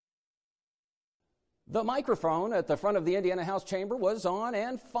The microphone at the front of the Indiana House chamber was on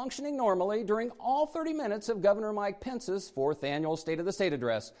and functioning normally during all 30 minutes of Governor Mike Pence's fourth annual State of the State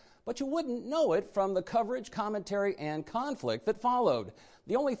address. But you wouldn't know it from the coverage, commentary, and conflict that followed.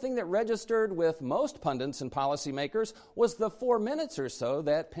 The only thing that registered with most pundits and policymakers was the 4 minutes or so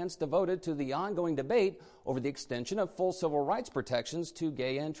that Pence devoted to the ongoing debate over the extension of full civil rights protections to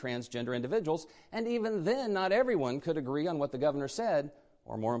gay and transgender individuals. And even then, not everyone could agree on what the governor said,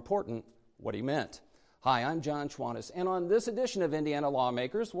 or more important, what he meant. Hi, I'm Jon Schwantes, and on this edition of Indiana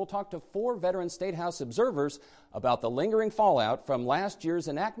Lawmakers, we'll talk to 4 veteran State House observers about the lingering fallout from last year's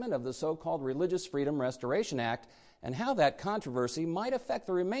enactment of the so-called Religious Freedom Restoration Act and how that controversy might affect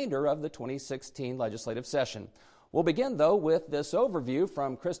the remainder of the 2016 legislative session. We'll begin, though, with this overview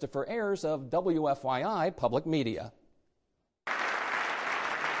from Christopher Ayers of WFYI Public Media.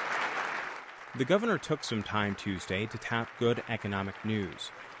 The governor took some time Tuesday to tout good economic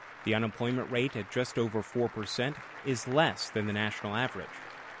news. The unemployment rate at just over 4% is less than the national average.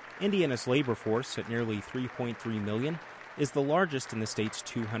 Indiana's labor force at nearly 3.3 million is the largest in the state's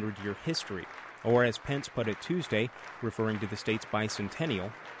 200-year history, or as Pence put it Tuesday, referring to the state's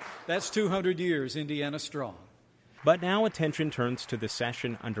bicentennial, "That's 200 years, Indiana strong." But now attention turns to the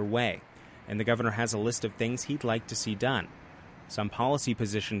session underway, and the governor has a list of things he'd like to see done. Some policy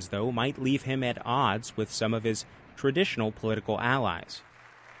positions, though, might leave him at odds with some of his traditional political allies.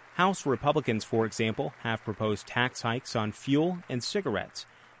 House Republicans, for example, have proposed tax hikes on fuel and cigarettes,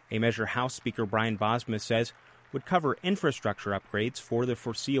 a measure House Speaker Brian Bosma says would cover infrastructure upgrades for the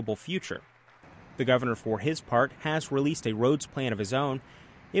foreseeable future. The governor, for his part, has released a roads plan of his own.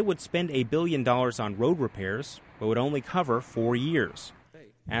 It would spend $1 billion on road repairs, but would only cover 4 years.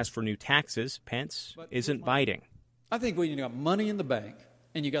 As for new taxes, Pence isn't biting. I think when you got money in the bank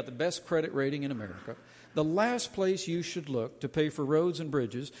and you got the best credit rating in America, the last place you should look to pay for roads and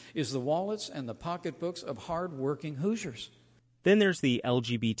bridges is the wallets and the pocketbooks of hard-working Hoosiers. Then there's the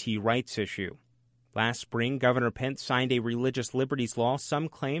LGBT rights issue. Last spring, Governor Pence signed a religious liberties law some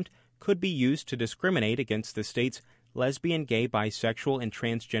claimed could be used to discriminate against the state's lesbian, gay, bisexual, and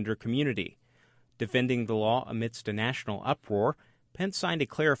transgender community. Defending the law amidst a national uproar, Pence signed a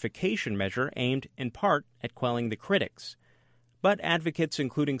clarification measure aimed, in part, at quelling the critics. But advocates,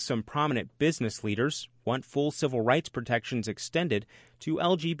 including some prominent business leaders, want full civil rights protections extended to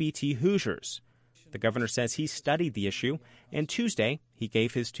LGBT Hoosiers. The governor says he studied the issue, and Tuesday he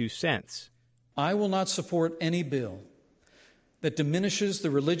gave his 2 cents. I will not support any bill that diminishes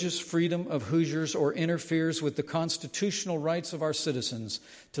the religious freedom of Hoosiers or interferes with the constitutional rights of our citizens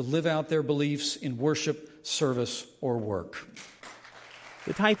to live out their beliefs in worship, service, or work.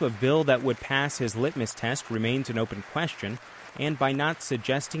 The type of bill that would pass his litmus test remains an open question, and by not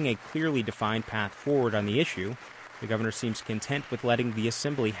suggesting a clearly defined path forward on the issue, the governor seems content with letting the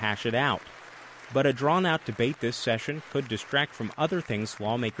assembly hash it out. But a drawn-out debate this session could distract from other things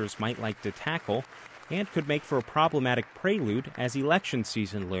lawmakers might like to tackle and could make for a problematic prelude as election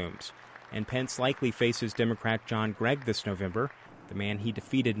season looms. And Pence likely faces Democrat John Gregg this November, the man he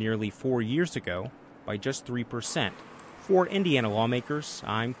defeated nearly 4 years ago, by just 3%. For Indiana Lawmakers,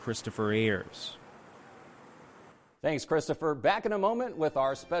 I'm Christopher Ayers. Thanks, Christopher. Back in a moment with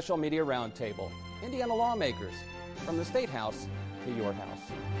our special media roundtable. Indiana Lawmakers, from the State House to your house.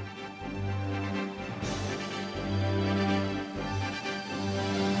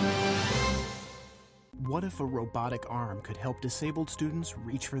 What if a robotic arm could help disabled students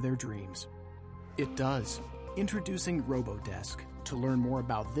reach for their dreams? It does. Introducing RoboDesk. To learn more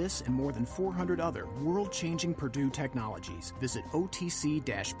about this and more than 400 other world-changing Purdue technologies, visit otc-prf.org.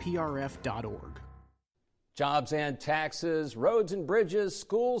 Jobs and taxes, roads and bridges,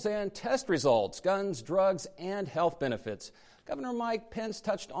 schools and test results, guns, drugs, and health benefits. Governor Mike Pence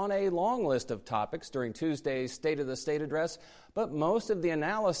touched on a long list of topics during Tuesday's State of the State address, but most of the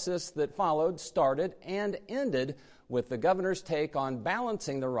analysis that followed started and ended with the governor's take on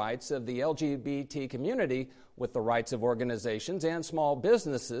balancing the rights of the LGBT community with the rights of organizations and small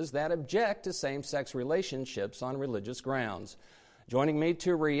businesses that object to same-sex relationships on religious grounds. Joining me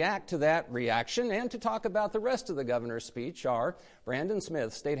to react to that reaction and to talk about the rest of the governor's speech are Brandon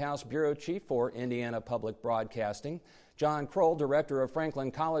Smith, State House Bureau Chief for Indiana Public Broadcasting, Jon Krull, Director of Franklin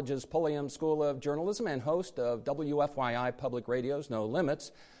College's Pulliam School of Journalism and host of WFYI Public Radio's No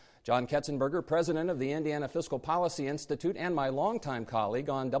Limits, John Ketzenberger, President of the Indiana Fiscal Policy Institute and my longtime colleague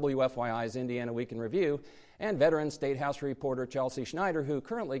on WFYI's Indiana Week in Review, and veteran State House reporter Chelsea Schneider, who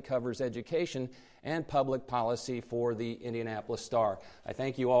currently covers education and public policy for the Indianapolis Star. I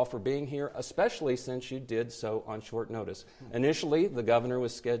thank you all for being here, especially since you did so on short notice. Initially, the governor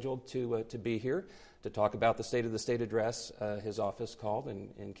was scheduled to be here to talk about the State of the State address his office called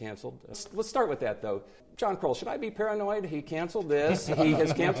and canceled. Let's start with that, though. Jon Krull, should I be paranoid? He canceled this. He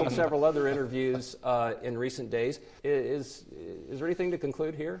has canceled several other interviews in recent days. Is there anything to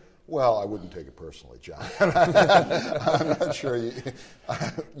conclude here? Well, I wouldn't take it personally, John. I'm not sure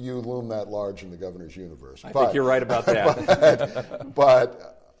you loom that large in the governor's universe. I think you're right about that.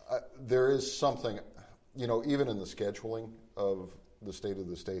 But there is something, even in the scheduling of the State of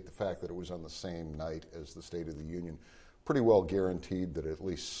the State, the fact that it was on the same night as the State of the Union pretty well guaranteed that at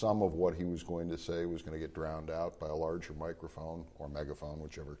least some of what he was going to say was going to get drowned out by a larger microphone or megaphone,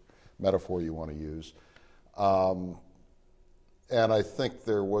 whichever metaphor you want to use. And I think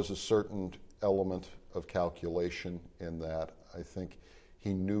there was a certain element of calculation in that. I think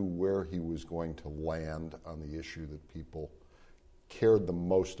he knew where he was going to land on the issue that people cared the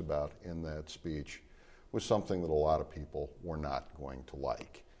most about in that speech was something that a lot of people were not going to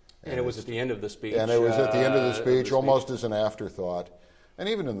like. And it was at the end of the speech. And it was at the end of the speech, almost as an afterthought. And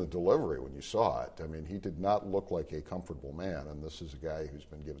even in the delivery, when you saw it, I mean, he did not look like a comfortable man. And this is a guy who's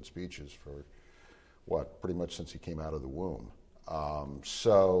been giving speeches for, pretty much since he came out of the womb.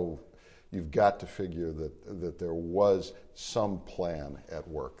 So you've got to figure that there was some plan at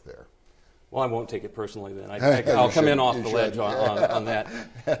work there. Well, I won't take it personally then. I'll come in off the ledge on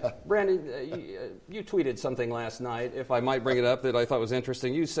that. Brandon, you tweeted something last night, if I might bring it up, that I thought was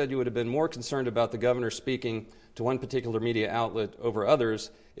interesting. You said you would have been more concerned about the governor speaking to one particular media outlet over others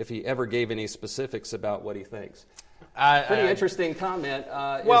if he ever gave any specifics about what he thinks. Pretty interesting comment.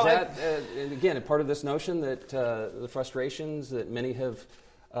 Is that, and again, part of this notion that the frustrations that many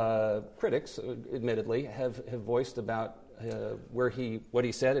critics, admittedly, have voiced about what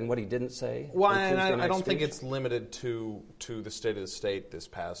he said and what he didn't say? Well, and I don't think it's limited to the State of the State this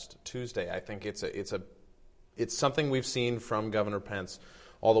past Tuesday. I think it's something we've seen from Governor Pence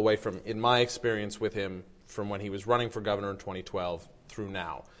all the way from, in my experience with him, from when he was running for governor in 2012 through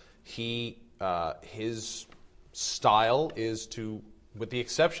now. His style is to, with the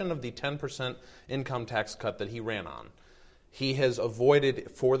exception of the 10% income tax cut that he ran on, he has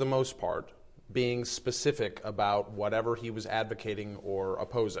avoided, for the most part, being specific about whatever he was advocating or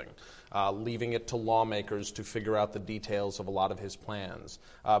opposing, leaving it to lawmakers to figure out the details of a lot of his plans.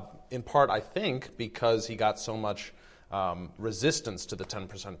 In part, I think, because he got so much resistance to the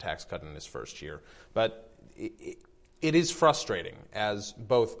 10% tax cut in his first year. But it is frustrating as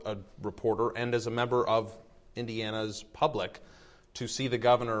both a reporter and as a member of Indiana's public to see the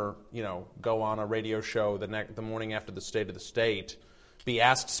governor, go on a radio show the morning after the State of the State, be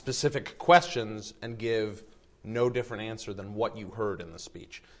asked specific questions and give no different answer than what you heard in the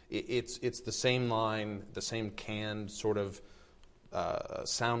speech. It's the same line, the same canned sort of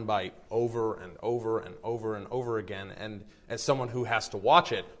soundbite over and over and over and over again. And as someone who has to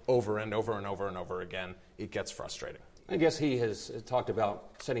watch it over and over and over and over again, it gets frustrating. I guess he has talked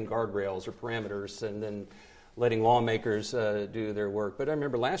about setting guardrails or parameters and then letting lawmakers do their work. But I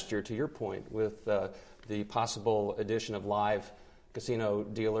remember last year, to your point, with the possible addition of live casino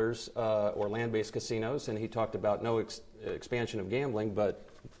dealers or land-based casinos, and he talked about no expansion of gambling, but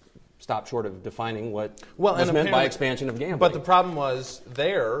stopped short of defining what was meant by expansion of gambling. But the problem was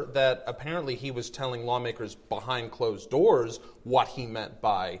there that apparently he was telling lawmakers behind closed doors what he meant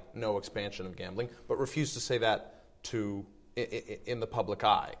by no expansion of gambling, but refused to say that in the public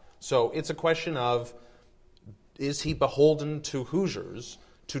eye. So it's a question of, is he beholden to Hoosiers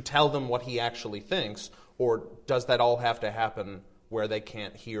to tell them what he actually thinks, or does that all have to happen where they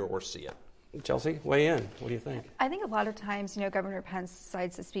can't hear or see it? Chelsea, weigh in. What do you think? I think a lot of times, Governor Pence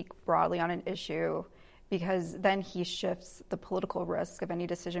decides to speak broadly on an issue because then he shifts the political risk of any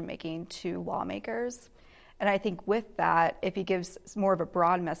decision-making to lawmakers. And I think with that, if he gives more of a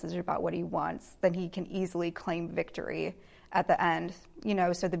broad message about what he wants, then he can easily claim victory at the end.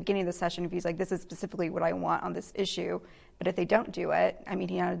 So at the beginning of the session, if he's like, this is specifically what I want on this issue, but if they don't do it,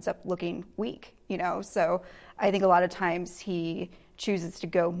 he ends up looking weak, So I think a lot of times he chooses to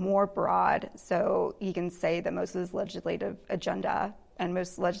go more broad so he can say that most of his legislative agenda and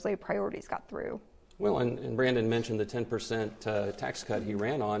most legislative priorities got through. Well, and Brandon mentioned the 10% tax cut he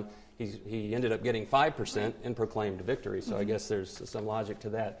ran on. He ended up getting 5% and proclaimed victory, so I guess there's some logic to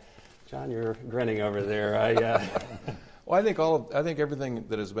that. John, you're grinning over there. Well, I think everything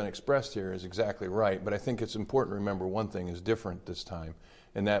that has been expressed here is exactly right, but I think it's important to remember one thing is different this time,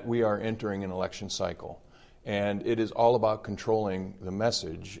 and that we are entering an election cycle. And it is all about controlling the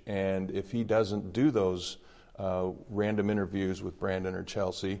message, and if he doesn't do those random interviews with Brandon or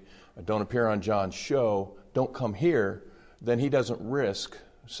Chelsea, don't appear on John's show, don't come here, then he doesn't risk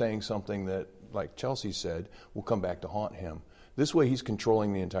saying something that, like Chelsea said, will come back to haunt him. This way he's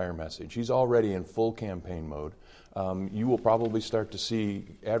controlling the entire message. He's already in full campaign mode. You will probably start to see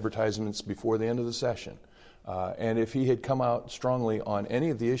advertisements before the end of the session. And if he had come out strongly on any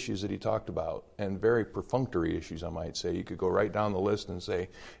of the issues that he talked about, and very perfunctory issues, I might say, you could go right down the list and say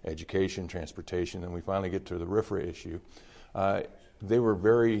education, transportation, and we finally get to the RFRA issue. They were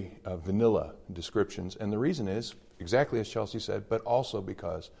very vanilla descriptions, and the reason is, exactly as Chelsea said, but also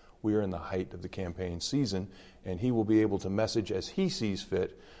because we are in the height of the campaign season, and he will be able to message as he sees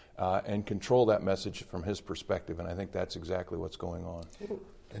fit and control that message from his perspective, and I think that's exactly what's going on.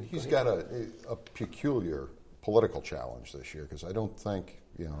 And he's got a peculiar political challenge this year, because I don't think,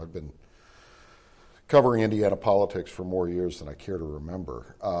 I've been covering Indiana politics for more years than I care to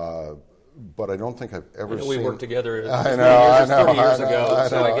remember. But I don't think I've ever seen... We worked together 30 years ago,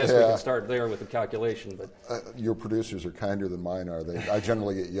 so I guess we can start there with the calculation. But your producers are kinder than mine are. I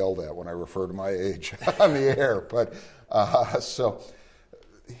generally get yelled at when I refer to my age on the air. But so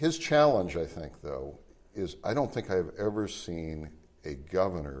his challenge, I think, though, is I don't think I've ever seen a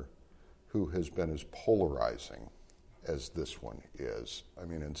governor who has been as polarizing as this one is. I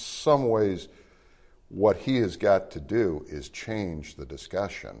mean, in some ways, what he has got to do is change the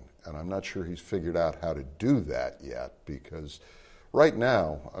discussion, and I'm not sure he's figured out how to do that yet, because right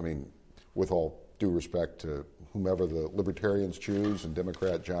now, I mean, with all due respect to whomever the Libertarians choose and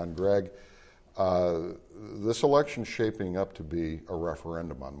Democrat John Gregg, this election's shaping up to be a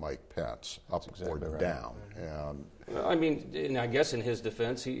referendum on Mike Pence, up or down. And I mean, and I guess in his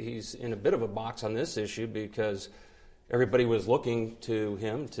defense, he's in a bit of a box on this issue because everybody was looking to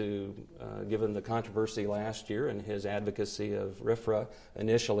him to, given the controversy last year and his advocacy of RFRA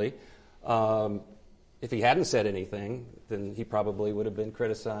initially. If he hadn't said anything, then he probably would have been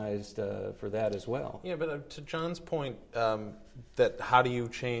criticized for that as well. Yeah, but to John's point, that how do you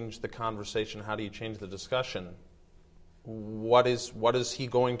change the conversation? How do you change the discussion? What is he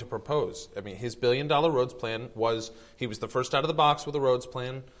going to propose? I mean, his $1 billion roads plan he was the first out of the box with a roads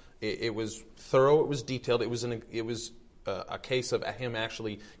plan. It was thorough. It was detailed. It was a case of him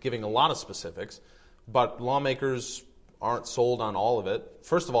actually giving a lot of specifics, but lawmakers aren't sold on all of it.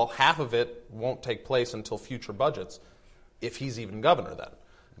 First of all, half of it won't take place until future budgets, if he's even governor then.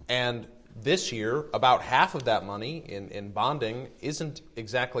 And this year, about half of that money in bonding isn't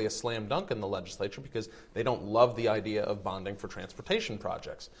exactly a slam dunk in the legislature because they don't love the idea of bonding for transportation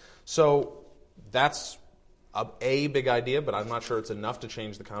projects. So that's a big idea, but I'm not sure it's enough to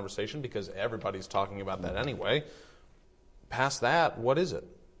change the conversation because everybody's talking about that anyway. Past that, what is it?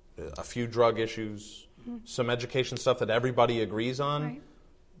 A few drug issues, some education stuff that everybody agrees on. Right.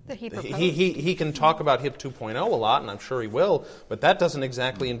 That he proposed. He can talk about HIP 2.0 a lot, and I'm sure he will, but that doesn't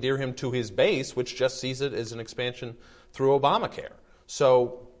exactly endear him to his base, which just sees it as an expansion through Obamacare.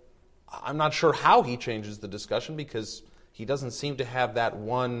 So I'm not sure how he changes the discussion because he doesn't seem to have that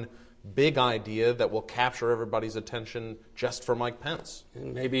one big idea that will capture everybody's attention just for Mike Pence.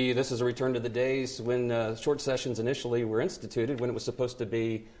 And maybe this is a return to the days when short sessions initially were instituted, when it was supposed to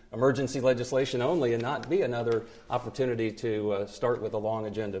be emergency legislation only and not be another opportunity to start with a long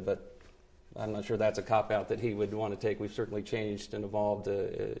agenda. But I'm not sure that's a cop-out that he would want to take. We've certainly changed and evolved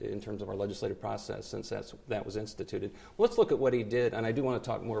in terms of our legislative process since that was instituted. Well, let's look at what he did, and I do want to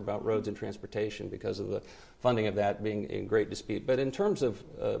talk more about roads and transportation because of the funding of that being in great dispute. But in terms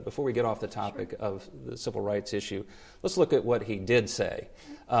of, before we get off the topic of the civil rights issue, let's look at what he did say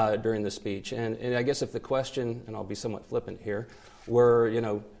during the speech. And I guess if the question, and I'll be somewhat flippant here, were,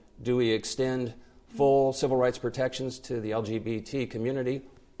 do we extend full civil rights protections to the LGBT community,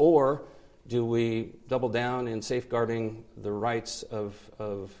 or do we double down in safeguarding the rights of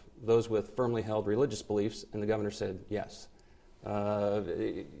those with firmly held religious beliefs? And the governor said yes.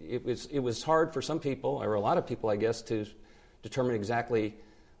 It was hard for some people, or a lot of people, I guess, to determine exactly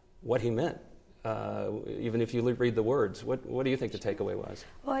what he meant, even if you read the words. What do you think the takeaway was?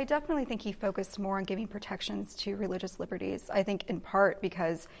 Well, I definitely think he focused more on giving protections to religious liberties. I think in part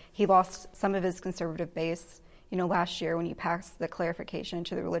because he lost some of his conservative base last year when he passed the clarification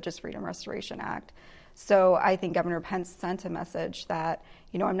to the Religious Freedom Restoration Act. So I think Governor Pence sent a message that,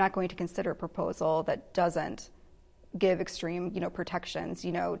 I'm not going to consider a proposal that doesn't give extreme, protections,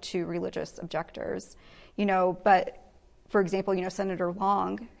 to religious objectors. But for example, Senator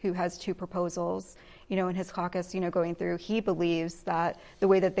Long, who has two proposals, in his caucus, going through, he believes that the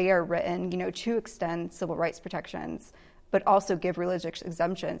way that they are written, to extend civil rights protections, but also give religious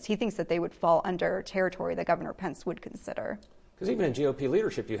exemptions, he thinks that they would fall under territory that Governor Pence would consider. Because even in GOP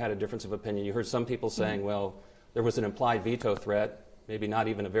leadership, you had a difference of opinion. You heard some people saying, well, there was an implied veto threat, maybe not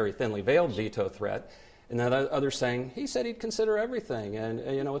even a very thinly veiled veto threat. And then others saying, he said he'd consider everything, and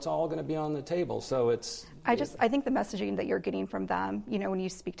it's all going to be on the table. So I think the messaging that you're getting from them, when you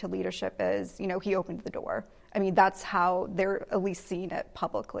speak to leadership is, he opened the door. I mean, that's how they're at least seeing it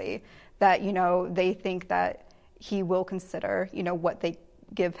publicly, that, they think that he will consider, what they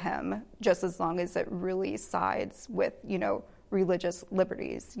give him, just as long as it really sides with, religious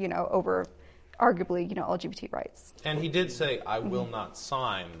liberties, over arguably, LGBT rights. And he did say, I will not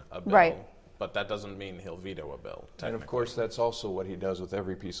sign a bill. Right. But that doesn't mean he'll veto a bill. And of course, that's also what he does with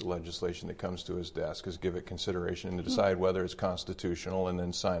every piece of legislation that comes to his desk, is give it consideration and to decide whether it's constitutional and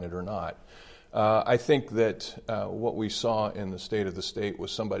then sign it or not. I think that what we saw in the state of the state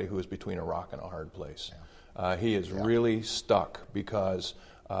was somebody who was between a rock and a hard place. He is really stuck because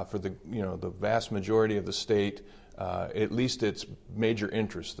for the vast majority of the state, at least its major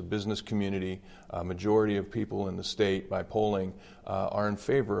interests, the business community, majority of people in the state by polling are in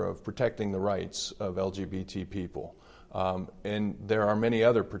favor of protecting the rights of LGBT people. And there are many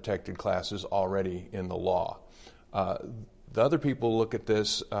other protected classes already in the law. The other people look at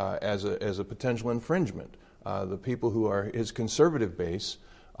this as a potential infringement. The people who are his conservative base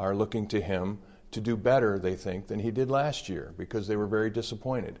are looking to him to do better, they think, than he did last year because they were very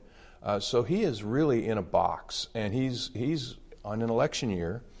disappointed. So he is really in a box, and he's on an election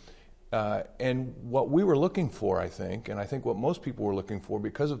year. And what we were looking for, I think, and I think what most people were looking for,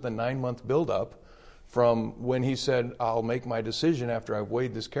 because of the 9-month buildup from when he said, I'll make my decision after I've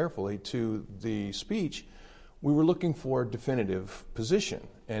weighed this carefully, to the speech, we were looking for a definitive position,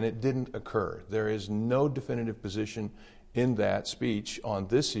 and it didn't occur. There is no definitive position in that speech on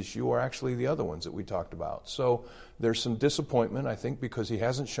this issue or actually the other ones that we talked about. So there's some disappointment, I think, because he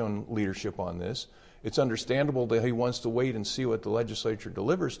hasn't shown leadership on this. It's understandable that he wants to wait and see what the legislature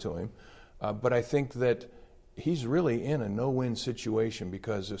delivers to him, but I think that he's really in a no-win situation,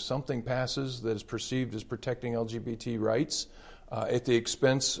 because if something passes that is perceived as protecting LGBT rights at the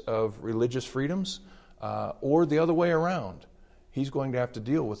expense of religious freedoms, or the other way around, he's going to have to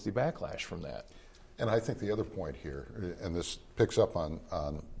deal with the backlash from that. And I think the other point here, and this picks up on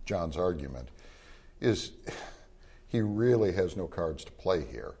John's argument, is he really has no cards to play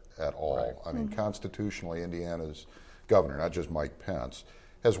here at all. Right. I mean, constitutionally, Indiana's governor, not just Mike Pence,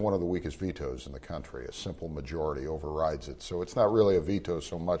 has one of the weakest vetoes in the country. A simple majority overrides it. So it's not really a veto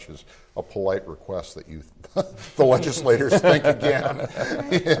so much as a polite request that the legislators think again,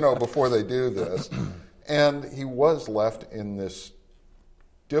 before they do this. And he was left in this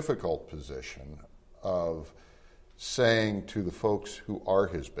difficult position of saying to the folks who are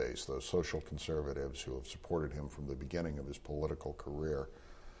his base, those social conservatives who have supported him from the beginning of his political career,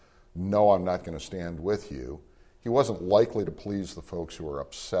 no, I'm not going to stand with you. He wasn't likely to please the folks who were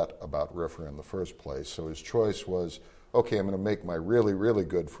upset about RFRA in the first place, so his choice was, okay, I'm going to make my really, really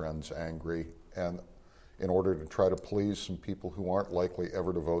good friends angry, and in order to try to please some people who aren't likely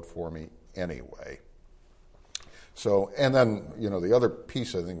ever to vote for me anyway. So, and then, the other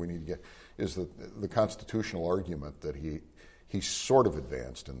piece I think we need to get is the constitutional argument that he sort of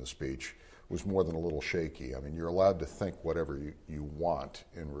advanced in the speech was more than a little shaky. I mean, you're allowed to think whatever you want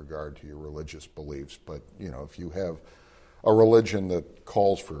in regard to your religious beliefs, but, if you have a religion that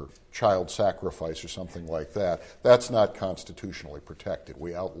calls for child sacrifice or something like that, that's not constitutionally protected.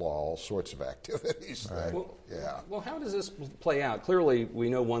 We outlaw all sorts of activities. Right. Well, how does this play out? Clearly, we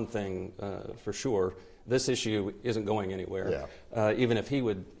know one thing for sure. This issue isn't going anywhere, even if he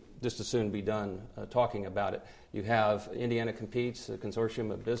would just as soon be done talking about it. You have Indiana Competes, a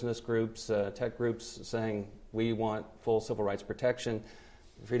consortium of business groups, tech groups saying we want full civil rights protection.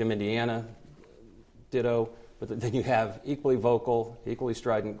 Freedom Indiana, ditto. But then you have equally vocal, equally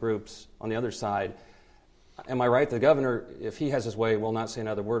strident groups on the other side. Am I right? The governor, if he has his way, will not say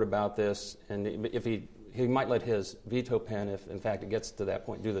another word about this, and if he might let his veto pen, if in fact it gets to that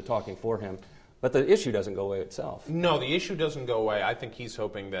point, do the talking for him. But the issue doesn't go away itself. No, the issue doesn't go away. I think he's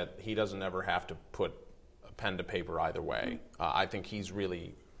hoping that he doesn't ever have to put a pen to paper either way. I think he's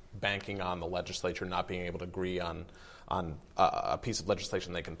really banking on the legislature not being able to agree on a piece of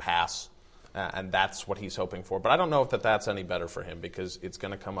legislation they can pass, and that's what he's hoping for. But I don't know if that's any better for him, because it's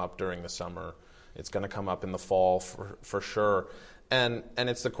going to come up during the summer. It's going to come up in the fall for sure. And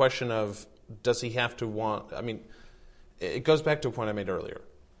it's the question of, does he have to want... I mean, it goes back to a point I made earlier.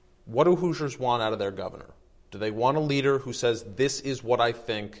 What do Hoosiers want out of their governor? Do they want a leader who says, this is what I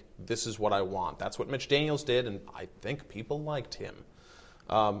think, this is what I want? That's what Mitch Daniels did, and I think people liked him.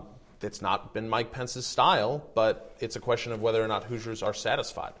 It's not been Mike Pence's style, but it's a question of whether or not Hoosiers are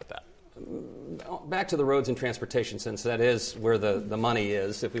satisfied with that. Back to the roads and transportation, since that is where the money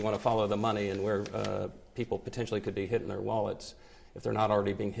is, if we want to follow the money and where people potentially could be hitting their wallets. if they're not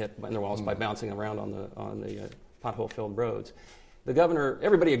already being hit in their wallets by bouncing around on the pothole-filled roads. The governor,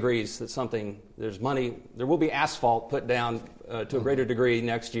 everybody agrees that there's money, there will be asphalt put down to a greater degree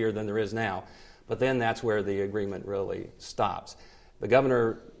next year than there is now, but then that's where the agreement really stops. The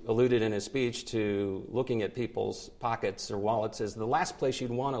governor alluded in his speech to looking at people's pockets or wallets as the last place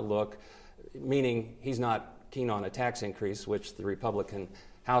you'd want to look, meaning he's not keen on a tax increase, which the Republican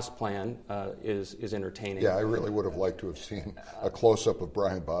House plan is entertaining. Yeah, I really would have liked to have seen a close-up of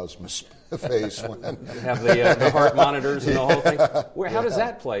Brian Bosma's face when have the heart monitors and the whole thing. How does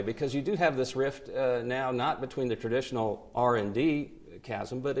that play? Because you do have this rift now, not between the traditional R&D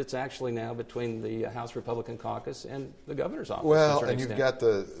chasm, but it's actually now between the House Republican caucus and the governor's office. Well, and you've got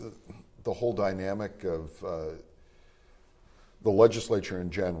the whole dynamic of the legislature in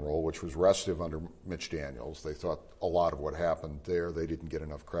general, which was restive under Mitch Daniels. They thought a lot of what happened there they didn't get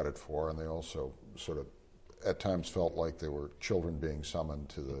enough credit for, and they also sort of at times felt like they were children being summoned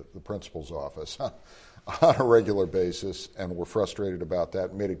to the principal's office on a regular basis, and were frustrated about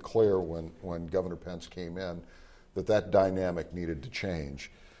that. Made it clear when Governor Pence came in that dynamic needed to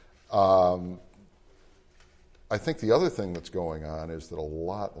change. I think the other thing that's going on is that a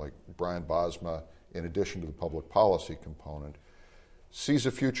lot, like Brian Bosma, in addition to the public policy component, sees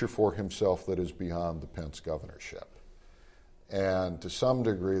a future for himself that is beyond the Pence governorship. And to some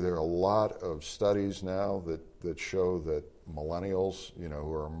degree, there are a lot of studies now that show that millennials,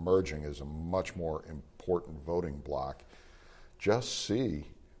 who are emerging as a much more important voting bloc, just see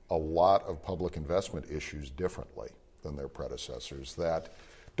a lot of public investment issues differently than their predecessors. That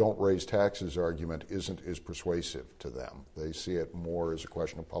don't raise taxes argument isn't as persuasive to them. They see it more as a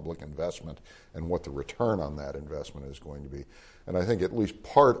question of public investment and what the return on that investment is going to be. And I think at least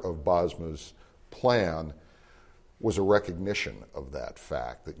part of Bosma's plan was a recognition of that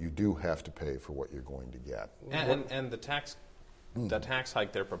fact, that you do have to pay for what you're going to get. And the tax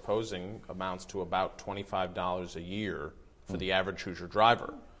hike they're proposing amounts to about $25 a year for the average Hoosier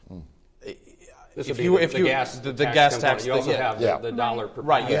driver. The gas tax. You also have the dollar per pack.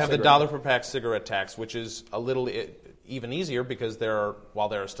 Right, you have the dollar per pack cigarette tax, which is a little even easier because while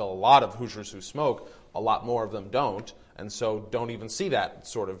there are still a lot of Hoosiers who smoke, a lot more of them don't, and so don't even see that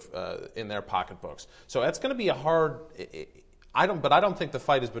sort of in their pocketbooks. So that's going to be a hard. I don't think the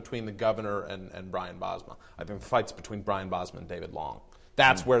fight is between the governor and Brian Bosma. I think the fight's between Brian Bosma and David Long.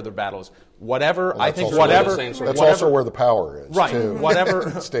 That's where the battle is. Whatever that's also where the power is. Right. Too.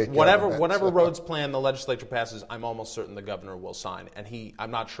 Whatever roads plan the legislature passes, I'm almost certain the governor will sign, and I'm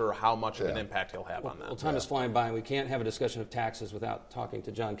not sure how much of an impact he'll have on that. Well, time is flying by, and we can't have a discussion of taxes without talking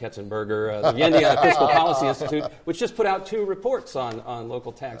to Jon Ketzenberger, the Indiana Fiscal Policy Institute, which just put out 2 reports on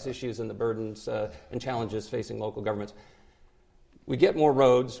local tax issues and the burdens and challenges facing local governments. We get more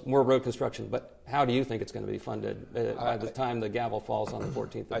roads, more road construction, but how do you think it's going to be funded by the time the gavel falls on the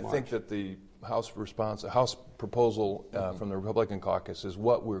 14th of March? I think that the House proposal from the Republican caucus is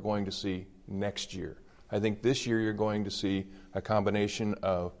what we're going to see next year. I think this year you're going to see a combination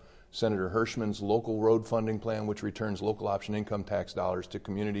of Senator Hirschman's local road funding plan, which returns local option income tax dollars to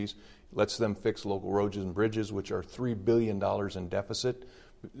communities, lets them fix local roads and bridges, which are $3 billion in deficit,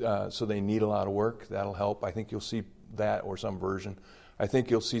 so they need a lot of work. That'll help. I think you'll see that or some version. I think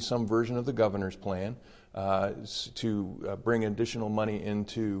you'll see some version of the governor's plan to bring additional money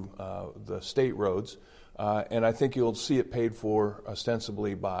into the state roads, and I think you'll see it paid for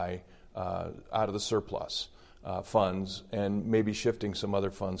ostensibly by out of the surplus funds and maybe shifting some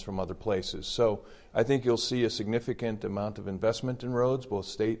other funds from other places. So I think you'll see a significant amount of investment in roads, both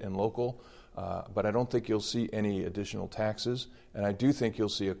state and local, but I don't think you'll see any additional taxes. And I do think you'll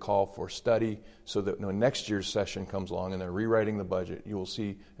see a call for study so that when next year's session comes along and they're rewriting the budget, you will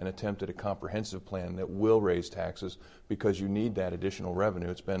see an attempt at a comprehensive plan that will raise taxes because you need that additional revenue.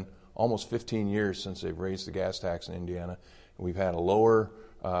 It's been almost 15 years since they've raised the gas tax in Indiana. We've had a lower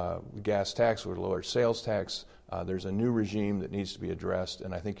gas tax or a lower sales tax. There's a new regime that needs to be addressed,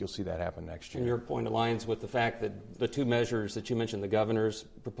 and I think you'll see that happen next year. And your point aligns with the fact that the 2 measures that you mentioned, the governor's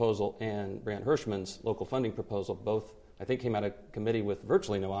proposal and Brant Hirschman's local funding proposal, both, I think, came out of committee with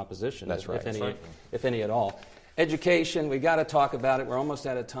virtually no opposition, That's right. if any at all. Education, we got to talk about it. We're almost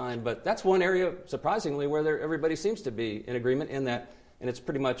out of time, but that's one area, surprisingly, where everybody seems to be in agreement in that, and it's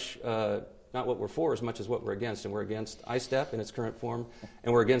pretty much not what we're for as much as what we're against. And we're against ISTEP in its current form,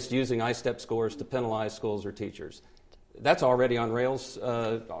 and we're against using ISTEP scores to penalize schools or teachers. That's already on rails.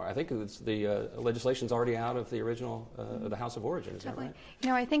 I think the legislation's already out of the original the House of Origin. Is Definitely. That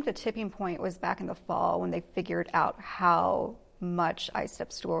right? I think the tipping point was back in the fall when they figured out how much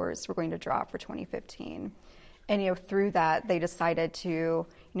ISTEP scores were going to drop for 2015. And through that, they decided to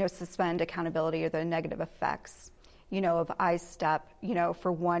suspend accountability of the negative effects. of I-STEP,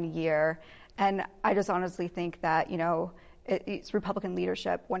 for 1 year. And I just honestly think that, it's Republican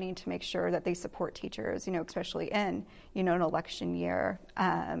leadership wanting to make sure that they support teachers, especially in, an election year.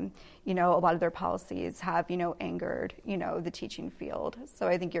 A lot of their policies have, angered, the teaching field. So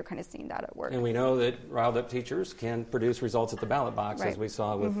I think you're kind of seeing that at work. And we know that riled up teachers can produce results at the ballot box, right. as we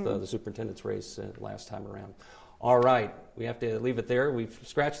saw with the superintendent's race last time around. All right, we have to leave it there. We've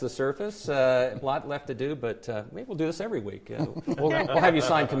scratched the surface. A lot left to do, but maybe we'll do this every week. We'll have you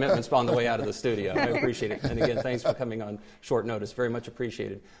sign commitments on the way out of the studio. I appreciate it. And again, thanks for coming on short notice. Very much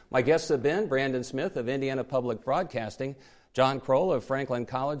appreciated. My guests have been Brandon Smith of Indiana Public Broadcasting, Jon Krull of Franklin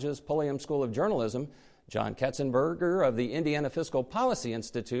College's Pulliam School of Journalism, John Ketzenberger of the Indiana Fiscal Policy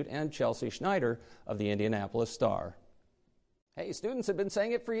Institute, and Chelsea Schneider of the Indianapolis Star. Hey, students have been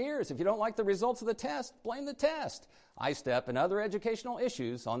saying it for years. If you don't like the results of the test, blame the test. I-STEP and other educational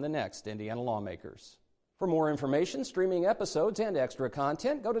issues on the next Indiana Lawmakers. For more information, streaming episodes, and extra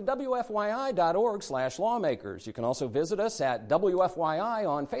content, go to wfyi.org/lawmakers. You can also visit us at WFYI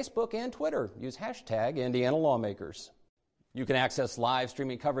on Facebook and Twitter. Use hashtag Indiana Lawmakers. You can access live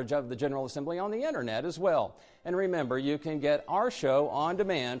streaming coverage of the General Assembly on the internet as well. And remember, you can get our show on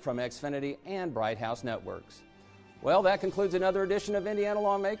demand from Xfinity and Bright House Networks. Well, that concludes another edition of Indiana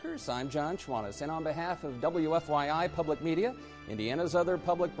Lawmakers. I'm Jon Schwantes, and on behalf of WFYI Public Media, Indiana's other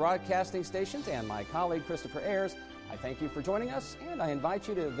public broadcasting stations, and my colleague Christopher Ayers, I thank you for joining us, and I invite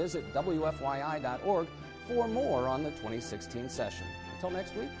you to visit WFYI.org for more on the 2016 session. Until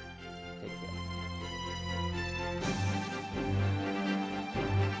next week, take care.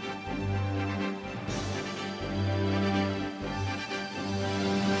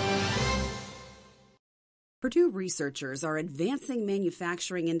 Purdue researchers are advancing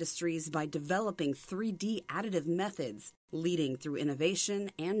manufacturing industries by developing 3D additive methods, leading through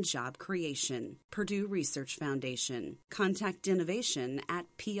innovation and job creation. Purdue Research Foundation. Contact innovation at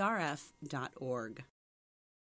prf.org.